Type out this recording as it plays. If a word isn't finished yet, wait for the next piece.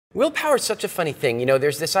Willpower is such a funny thing. You know,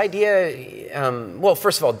 there's this idea, well,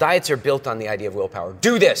 first of all, diets are built on the idea of willpower.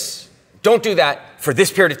 Do this, don't do that for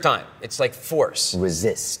this period of time. It's like force.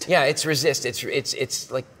 Resist. Yeah, it's resist.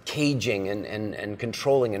 It's like caging and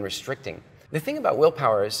controlling and restricting. The thing about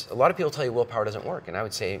willpower is a lot of people tell you willpower doesn't work, and I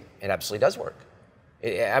would say it absolutely does work.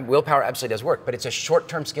 Willpower absolutely does work, but it's a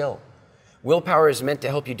short-term skill. Willpower is meant to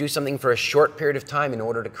help you do something for a short period of time in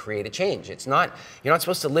order to create a change. It's not, you're not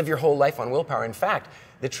supposed to live your whole life on willpower. In fact,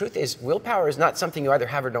 the truth is willpower is not something you either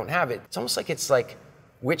have or don't have. It's almost like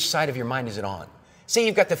which side of your mind is it on? Say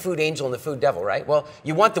you've got the food angel and the food devil, right? Well,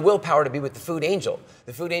 you want the willpower to be with the food angel.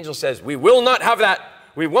 The food angel says, we will not have that.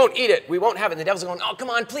 We won't eat it. We won't have it. And the devil's going, oh, come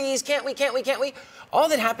on, please, can't we? All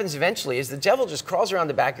that happens eventually is the devil just crawls around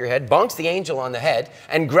the back of your head, bonks the angel on the head,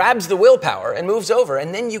 and grabs the willpower and moves over,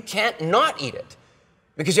 and then you can't not eat it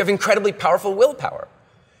because you have incredibly powerful willpower.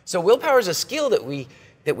 So willpower is a skill that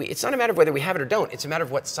it's not a matter of whether we have it or don't, it's a matter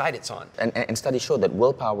of what side it's on. And studies show that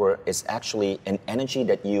willpower is actually an energy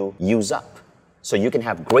that you use up. So you can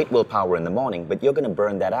have great willpower in the morning, but you're going to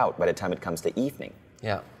burn that out by the time it comes to evening.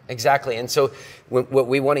 Yeah, exactly. And so what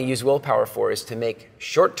we want to use willpower for is to make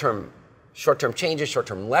short-term changes,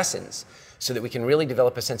 short-term lessons, so that we can really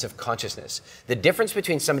develop a sense of consciousness. The difference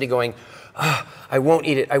between somebody going, I won't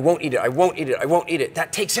eat it, I won't eat it, I won't eat it, I won't eat it,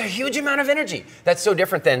 that takes a huge amount of energy. That's so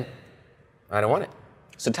different than, I don't want it.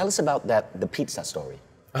 So tell us about the pizza story.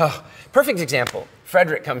 Oh, perfect example.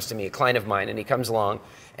 Frederick comes to me, a client of mine, and he comes along,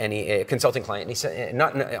 and a consulting client, and he said,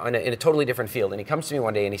 not in a totally different field, and he comes to me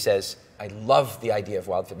one day and he says, I love the idea of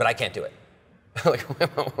wild food, but I can't do it. I'm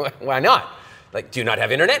like, why not? Like, do you not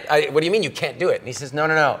have internet? What do you mean you can't do it? And he says,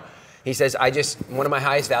 no. He says, one of my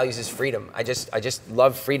highest values is freedom. I just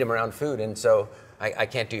love freedom around food, and so I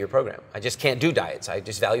can't do your program. I just can't do diets. I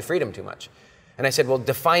just value freedom too much. And I said, well,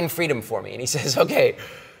 define freedom for me. And he says, okay,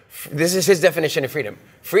 this is his definition of freedom.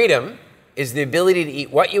 Freedom is the ability to eat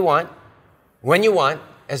what you want, when you want,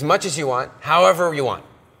 as much as you want, however you want.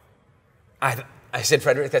 I said,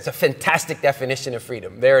 Frederick, that's a fantastic definition of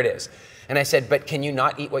freedom. There it is. And I said, but can you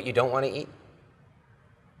not eat what you don't want to eat?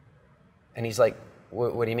 And he's like,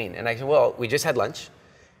 what do you mean? And I said, well, we just had lunch,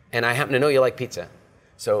 and I happen to know you like pizza.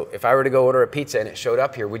 So if I were to go order a pizza and it showed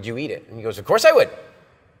up here, would you eat it? And he goes, of course I would.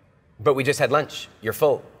 But we just had lunch. You're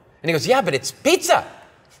full. And he goes, yeah, but it's pizza.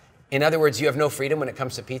 In other words, you have no freedom when it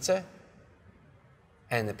comes to pizza?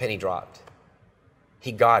 And the penny dropped.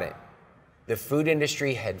 He got it. The food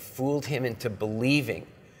industry had fooled him into believing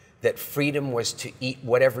that freedom was to eat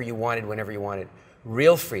whatever you wanted, whenever you wanted.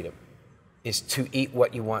 Real freedom is to eat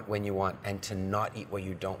what you want, when you want, and to not eat what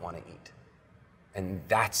you don't want to eat. And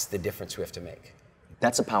that's the difference we have to make.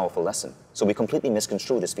 That's a powerful lesson. So we completely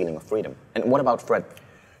misconstrue this feeling of freedom. And what about Fred?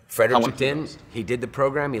 Frederick jumped in, he did the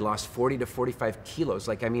program, he lost 40 to 45 kilos.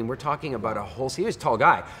 Like, I mean, we're talking about a whole, he was a tall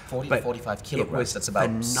guy. 40 to 45 kilograms, that's about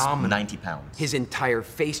phenomenal. 90 pounds. His entire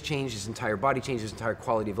face changed, his entire body changed, his entire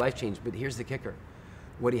quality of life changed. But here's the kicker.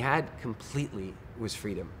 What he had completely was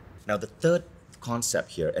freedom. Now, the third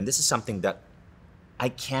concept here, and this is something that I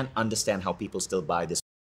can't understand how people still buy this: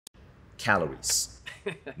 calories.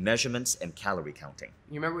 Measurements and calorie counting.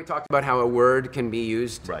 You remember we talked about how a word can be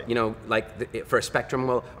used, right, you know, like for a spectrum.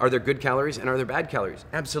 Well, are there good calories and are there bad calories?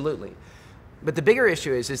 Absolutely. But the bigger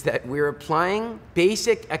issue is that we're applying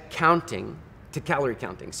basic accounting to calorie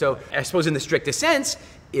counting. So I suppose in the strictest sense,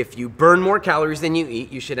 if you burn more calories than you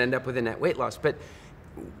eat, you should end up with a net weight loss. But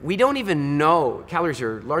we don't even know, calories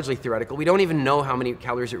are largely theoretical, we don't even know how many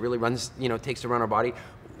calories it really takes to run our body.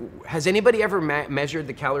 Has anybody ever measured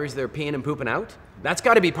the calories they're peeing and pooping out? That's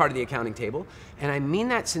got to be part of the accounting table. And I mean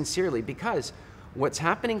that sincerely, because what's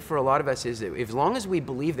happening for a lot of us is that as long as we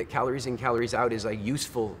believe that calories in, calories out is a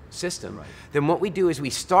useful system, right, then what we do is we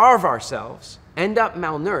starve ourselves, end up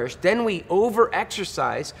malnourished, then we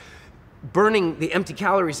over-exercise, burning the empty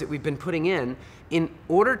calories that we've been putting in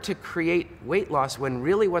order to create weight loss, when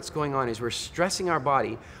really what's going on is we're stressing our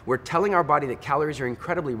body, we're telling our body that calories are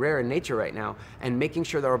incredibly rare in nature right now, and making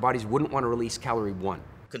sure that our bodies wouldn't want to release calorie 1.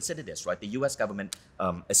 Consider this, right? The US government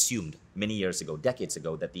assumed many years ago, decades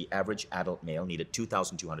ago, that the average adult male needed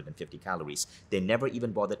 2,250 calories. They never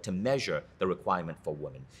even bothered to measure the requirement for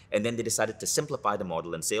women. And then they decided to simplify the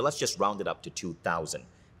model and say, let's just round it up to 2,000.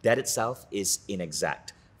 That itself is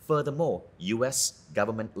inexact. Furthermore, US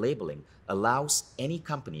government labeling allows any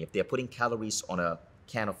company, if they're putting calories on a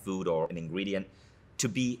can of food or an ingredient, to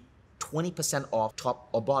be 20% off top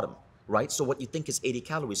or bottom, right? So what you think is 80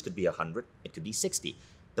 calories could be 100, it could be 60.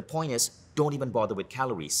 The point is, don't even bother with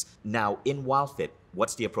calories. Now, in WildFit,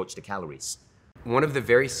 what's the approach to calories? One of the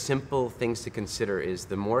very simple things to consider is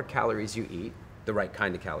the more calories you eat, the right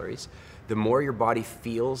kind of calories, The more your body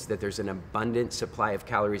feels that there's an abundant supply of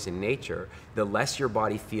calories in nature, the less your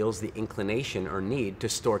body feels the inclination or need to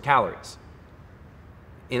store calories.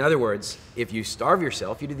 In other words, if you starve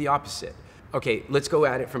yourself, you do the opposite. Okay, let's go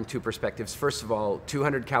at it from two perspectives. First of all,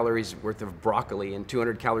 200 calories worth of broccoli and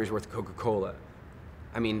 200 calories worth of Coca-Cola.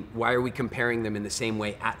 I mean, why are we comparing them in the same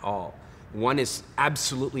way at all? One is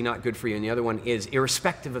absolutely not good for you and the other one is,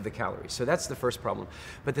 irrespective of the calories. So that's the first problem.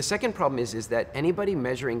 But the second problem is that anybody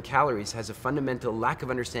measuring calories has a fundamental lack of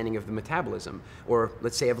understanding of the metabolism, or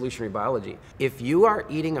let's say evolutionary biology. If you are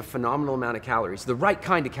eating a phenomenal amount of calories, the right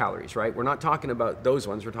kind of calories, right? We're not talking about those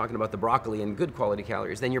ones, we're talking about the broccoli and good quality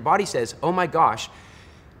calories. Then your body says, oh my gosh,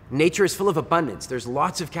 nature is full of abundance. There's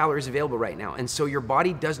lots of calories available right now. And so your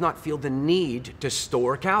body does not feel the need to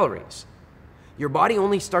store calories. Your body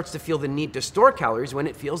only starts to feel the need to store calories when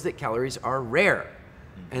it feels that calories are rare.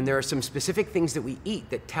 And there are some specific things that we eat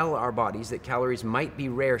that tell our bodies that calories might be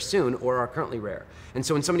rare soon or are currently rare. And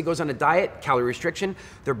so when somebody goes on a diet, calorie restriction,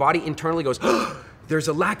 their body internally goes, oh, there's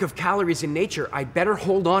a lack of calories in nature. I better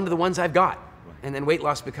hold on to the ones I've got. And then weight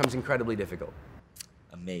loss becomes incredibly difficult.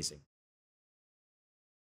 Amazing.